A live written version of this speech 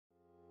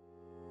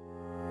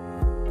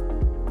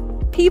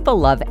People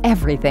love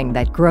everything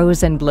that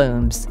grows and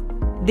blooms.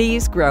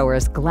 These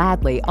growers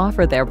gladly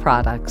offer their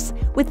products.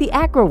 With the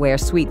AgroWare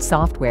Suite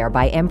software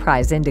by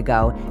Mprise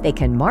Indigo, they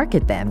can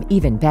market them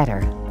even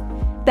better.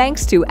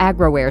 Thanks to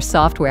AgroWare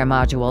software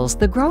modules,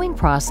 the growing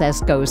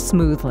process goes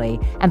smoothly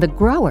and the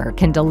grower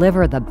can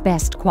deliver the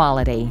best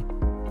quality.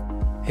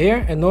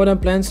 Here at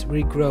Noordam Plants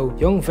we grow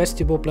young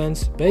vegetable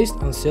plants based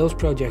on sales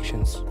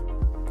projections.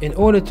 In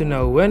order to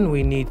know when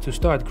we need to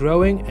start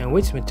growing and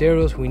which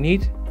materials we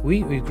need,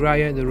 we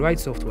require the right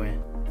software.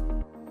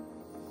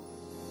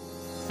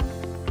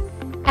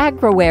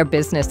 AgroWare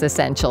Business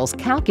Essentials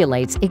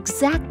calculates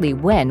exactly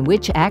when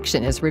which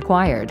action is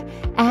required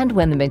and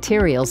when the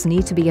materials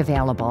need to be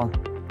available.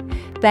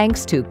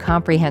 Thanks to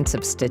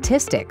comprehensive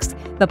statistics,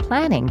 the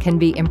planning can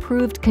be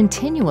improved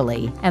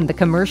continually and the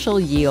commercial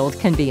yield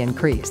can be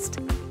increased.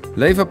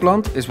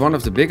 Levoplant is one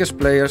of the biggest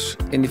players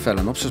in the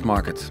Phalaenopsis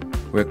market.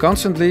 We're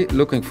constantly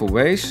looking for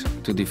ways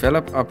to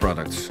develop our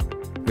products.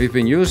 We've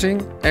been using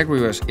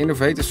AgroWare's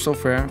innovative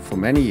software for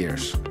many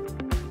years.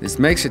 This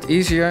makes it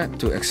easier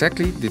to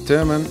exactly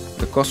determine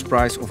the cost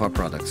price of our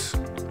products.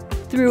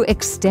 Through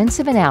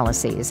extensive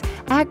analyses,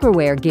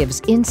 AgroWare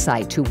gives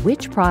insight to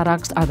which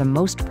products are the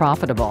most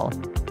profitable.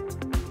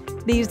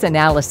 These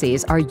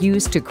analyses are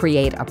used to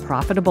create a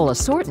profitable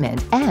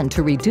assortment and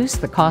to reduce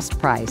the cost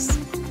price.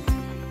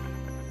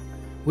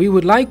 We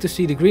would like to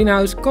see the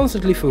greenhouse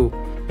constantly full,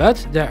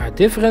 but there are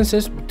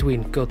differences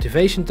between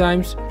cultivation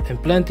times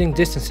and planting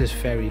distances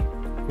vary.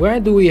 Where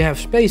do we have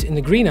space in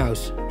the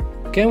greenhouse?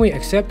 Can we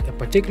accept a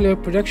particular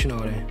production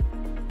order?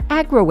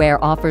 AgroWare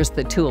offers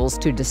the tools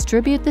to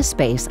distribute the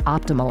space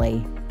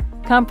optimally.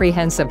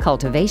 Comprehensive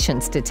cultivation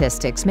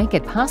statistics make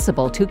it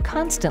possible to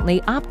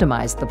constantly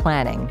optimize the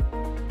planning.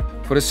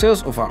 For the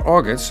sales of our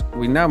orchids,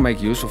 we now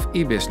make use of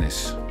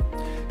e-business.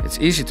 It's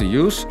easy to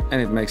use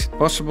and it makes it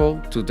possible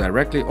to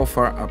directly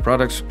offer our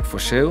products for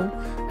sale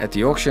at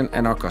the auction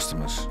and our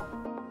customers.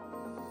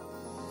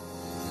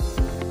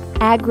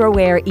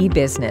 AgroWare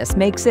eBusiness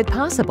makes it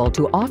possible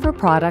to offer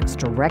products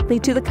directly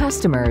to the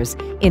customers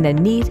in a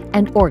neat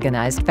and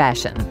organized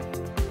fashion.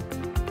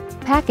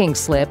 Packing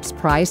slips,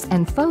 price,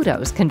 and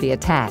photos can be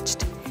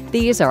attached.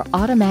 These are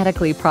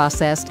automatically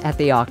processed at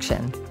the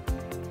auction.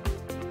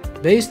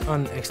 Based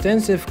on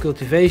extensive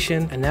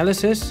cultivation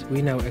analysis,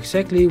 we know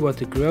exactly what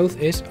the growth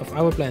is of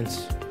our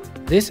plants.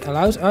 This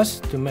allows us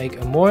to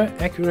make a more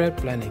accurate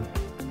planning.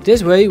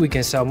 This way we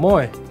can sell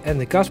more and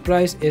the cost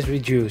price is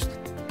reduced.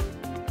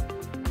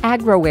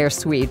 AgroWare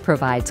Suite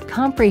provides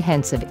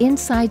comprehensive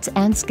insights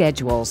and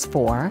schedules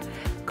for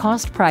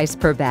cost price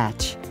per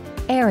batch,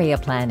 area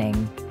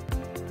planning,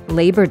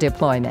 labor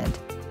deployment,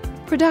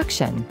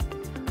 production,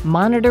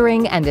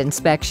 monitoring and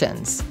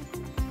inspections,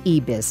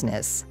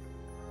 e-business.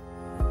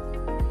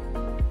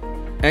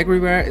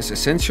 AgroWare is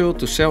essential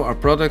to sell our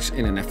products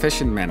in an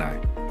efficient manner.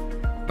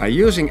 By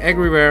using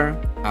AgroWare,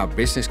 our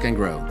business can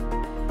grow.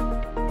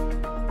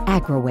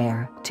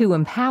 AgroWare, to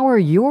empower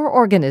your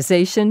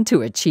organization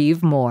to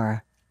achieve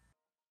more.